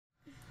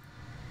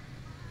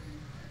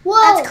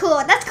Whoa. That's cool.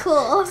 That's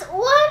cool.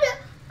 What?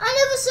 I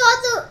never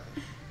saw the...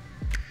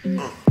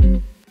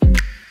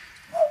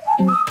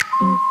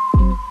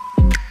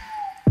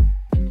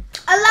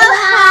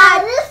 Aloha!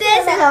 This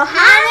is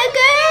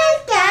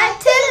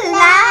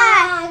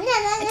ohanagirlsguidetolife.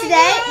 And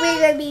today we're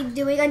going to be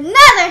doing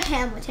another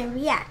Hamilton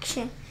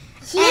reaction.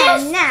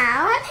 Yes. And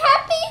now I'm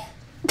happy.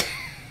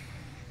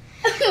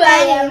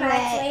 I'm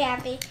actually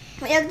happy.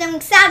 we have them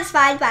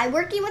satisfied by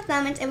working with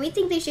lemons, and we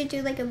think they should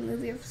do like a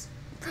movie of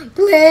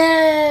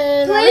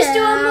Please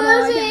do a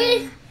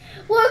movie.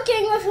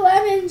 Working with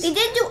lemons. They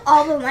did do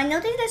all of them. I know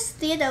they did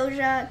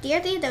Theodosia, Dear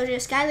Theodosia,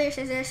 Schuyler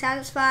Sisters,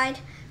 Satisfied,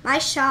 My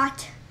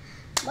Shot.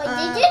 Wait,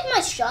 they did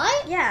My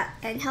Shot? Yeah,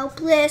 and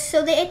Helpless.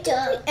 So they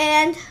did,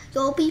 and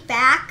You'll Be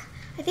Back.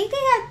 I think they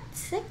had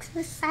 6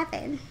 or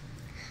 7.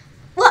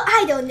 Well,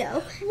 I don't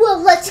know. Well,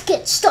 let's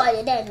get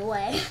started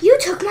anyway. You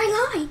took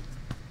my line.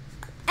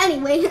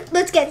 Anyway,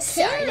 let's get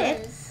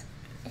started.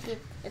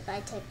 If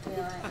I take your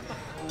line.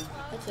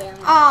 Okay.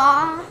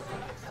 Aww.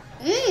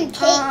 Cake.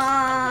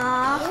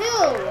 Aww. Ew.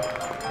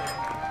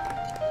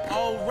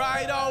 All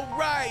right.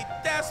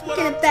 That's what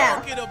Get I'm a bell.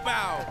 talking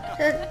about.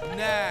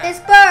 Now, This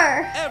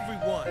burr.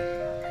 everyone,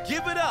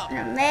 give it up The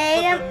for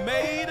maid of... the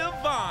maid of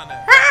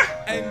honor, Ah!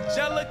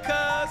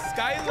 Angelica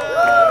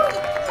Schuyler.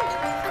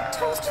 A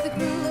toast to the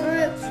groom, To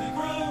the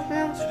groove.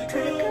 To the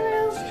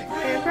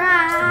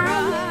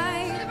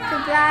bride. To the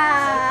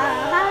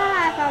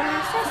bride. For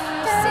my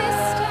sister.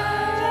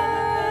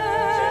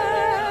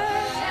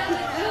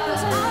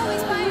 was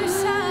always by your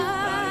side.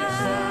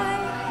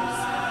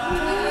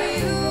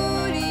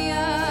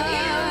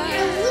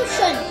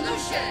 Lucian.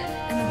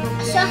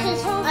 I saw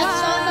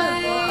her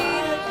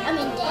boy. I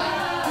mean,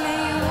 dad. May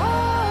you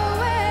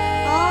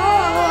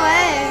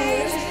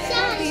Always.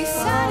 always be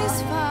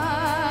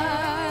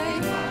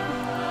satisfied.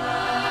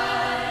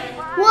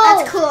 Whoa.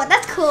 That's cool.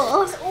 That's cool.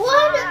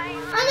 What?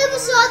 I never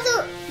saw the...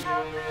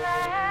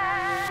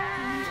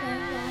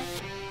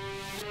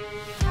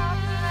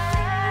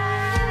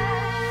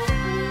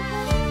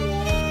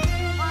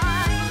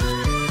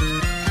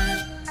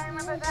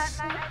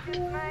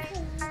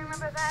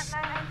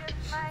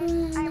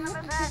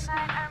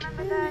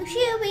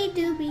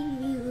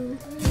 Shooby-dooby-doo.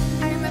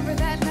 I remember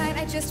that night,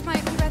 I just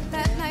might regret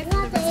that night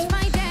for the rest of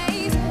my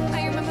days.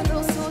 I remember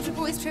little soldier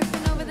boys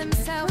tripping over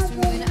themselves to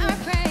ruin our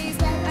praise.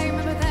 I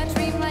remember that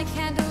dream like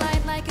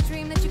candlelight, like a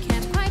dream that you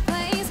can't quite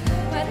place.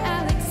 But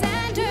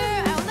Alexander,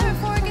 I'll never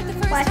forget the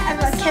first Watch time I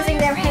everyone saw kissing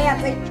your their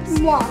hands like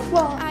mwah,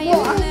 mwah, I have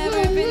mwah.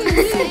 never been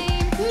the same.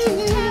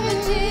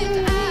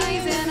 Talented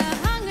eyes and a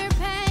hunger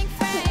pang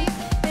frame.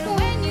 And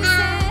when you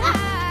said I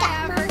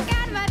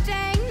forgot my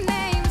dang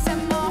name. Set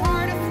my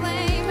heart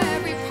aflame,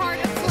 every part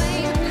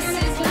aflame. This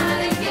is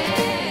not a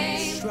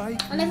game.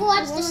 I never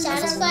watched the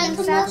Satisfied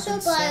commercial,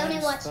 but I only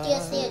watched Dear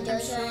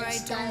Theodosia Sure, I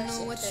and don't know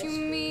Schuyler what you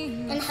Sisters.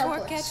 mean. And Forget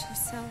Helpless.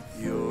 yourself.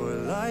 You're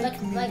Like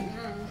like me. right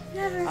now.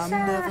 Never I'm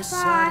never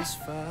satisfied.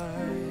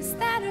 satisfied. Is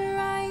that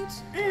right?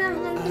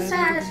 Never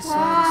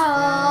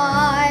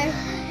satisfied.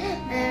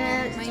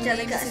 And My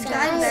Angelica name's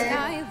Schuyler.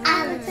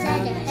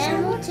 Alexander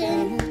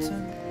Hamilton.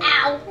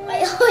 Ow! My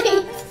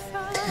leg.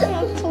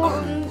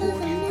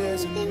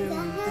 There's a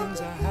million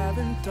things I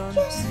haven't done.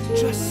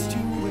 Just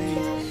you wait.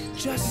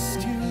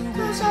 Just you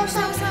wait. So,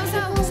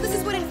 this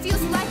is what it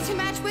feels like to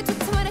match wits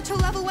with someone at your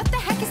level. What the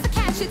heck is the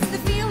catch? It's the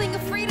feeling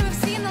of freedom of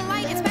seeing the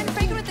light. It's been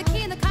fragrant with the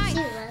key and the kite.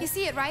 You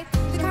see it, right?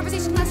 The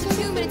conversation lasted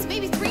 2 minutes,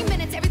 maybe 3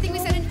 minutes. Everything we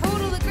said in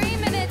total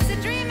agreement. It's a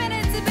dream and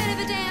it's a bit of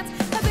a dance,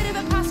 a bit of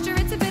a posture,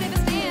 it's a bit of a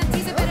stance.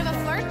 He's a bit of a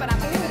flirt, but I'm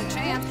gonna give it a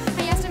chance.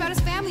 I asked about his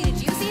family.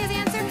 Did you see his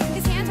answer?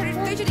 His hands started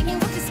fidgeting. He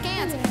looked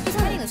askance. He's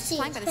penniless,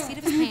 flying by the seat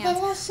of his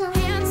pants.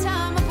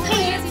 Handsome, a boy,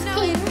 as you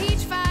know, in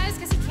peach fuzz,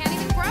 because he can't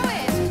even grow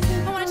it.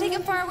 I want to take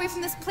him far away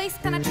from this place.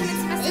 Then I turn and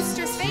see my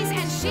sister's face,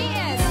 and she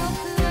is.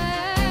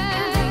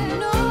 And I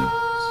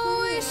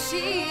know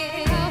she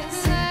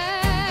is.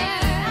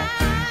 And her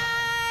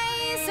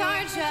eyes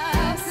are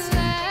just.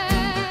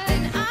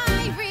 And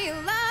I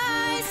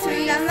realize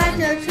we I'm not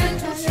the truth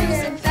to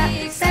say at that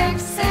the exact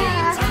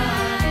same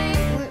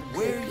time.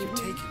 Where are you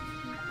taking me?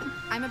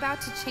 I'm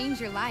about to change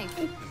your life.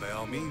 And by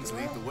all means,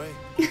 lead the way.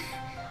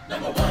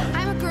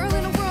 I'm a girl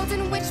in a world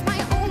in which my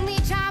only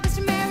job is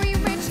to marry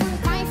rich.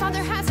 My father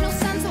has no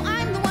son, so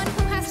I'm the one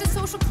who has to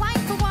social climb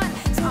for one.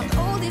 So I'm the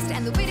oldest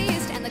and the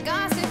wittiest and the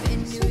gossip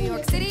in New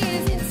York City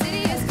is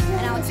insidious.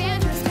 And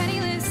Alexander is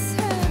penniless.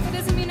 That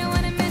doesn't mean no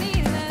one in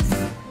penniless.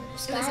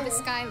 Elizabeth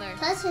Schuyler.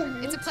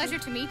 It's a pleasure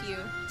to meet you.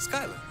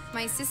 Schuyler.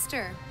 My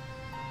sister.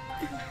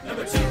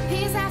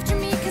 He's after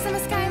me because I'm a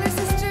Schuyler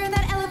sister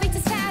that elevates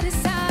his status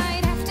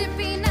side. Have to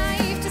be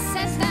naive to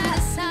set that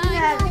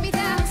aside. Maybe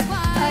that's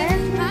why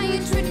I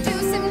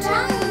introduce him to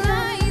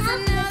Eliza.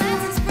 Now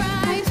that's his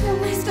bride.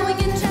 My stoic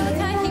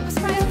Angelica, he was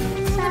right.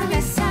 Never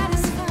be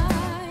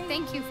satisfied.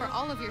 Thank you for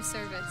all of your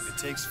service. It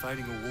takes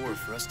fighting a war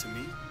for us to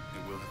meet.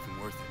 It will have been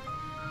worth it.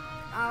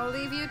 I'll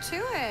leave you to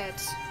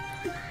it.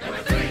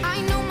 I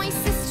know my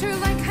sister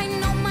like I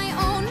know my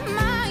own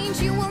mind.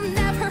 You will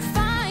never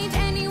find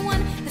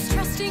anyone as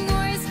trusting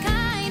or as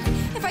kind.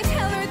 If I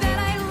tell her that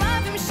I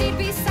love him, she'd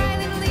be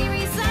silently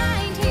resigned.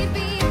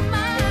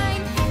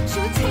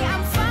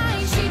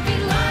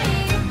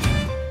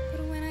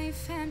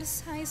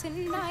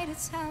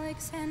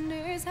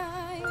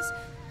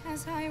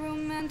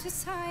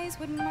 fantasize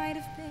what might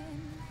have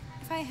been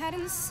if I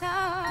hadn't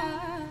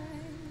sized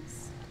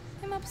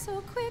him up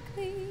so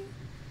quickly.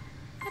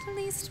 At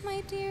least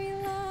my dear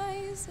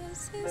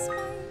Eliza's his wife.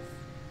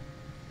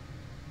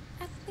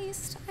 At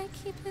least I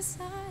keep his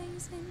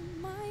eyes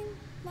in my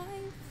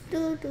life.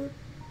 Do, do,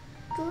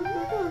 do, do, do,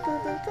 do,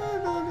 do, do.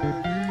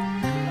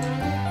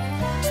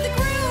 To the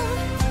groom,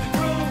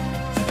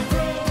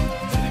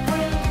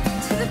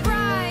 to the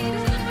bride,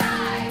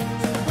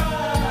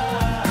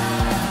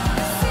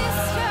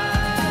 sister,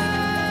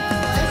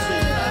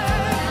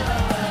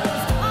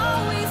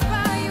 always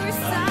by your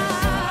side.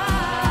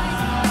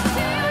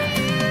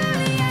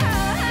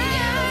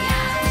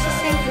 She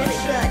sings really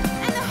good.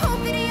 And the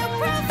hope that he'll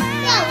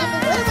provide. Yeah, like a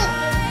little bit.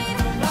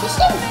 She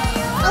sings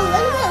a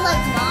little bit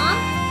like Mom.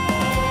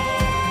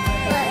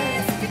 But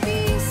Could be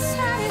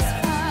satisfied.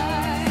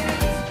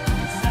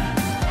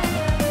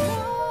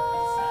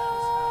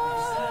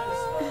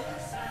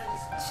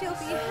 She'll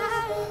be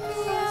happy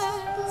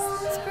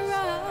as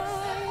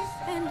bride,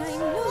 and I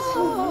know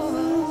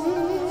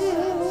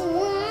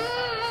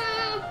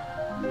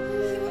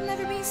he will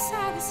never be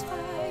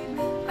satisfied.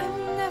 I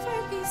will never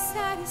be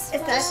satisfied.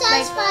 Is what that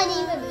satisfied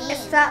even mean?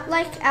 Is that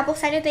like apple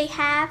cider they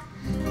have?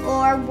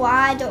 Or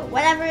wine or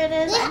whatever it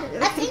is?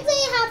 I think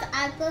they have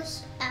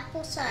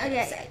apple cider.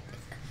 Okay.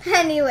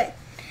 Anyway,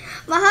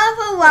 mahalo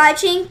for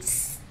watching.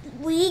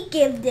 We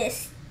give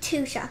this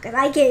 2 chocolates.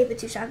 I gave it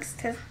 2 chocolates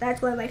because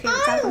that's one of my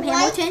favorite songs from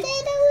Hamilton. It a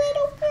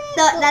little bit.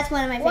 That's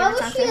one of my Why favorite was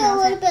songs she from a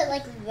Hamilton. little bit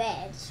like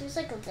red? She was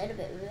like a little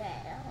bit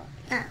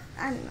red.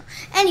 I don't know.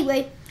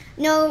 Anyway,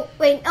 no,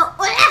 wait, no.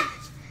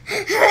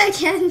 I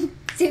can't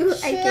do.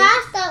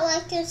 Smash that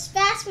like to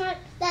smash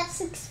that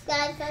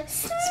subscribe button.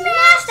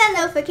 Smash that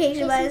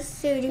notification button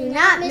so you do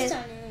not miss.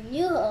 on a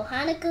new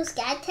Ohanagirl's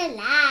Guide to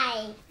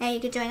Life. And you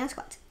can join our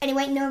squads.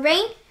 Anyway, no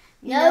rain,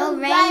 No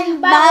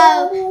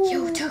rainbow. rainbow.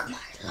 You took my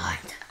line.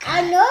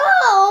 I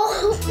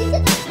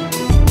know.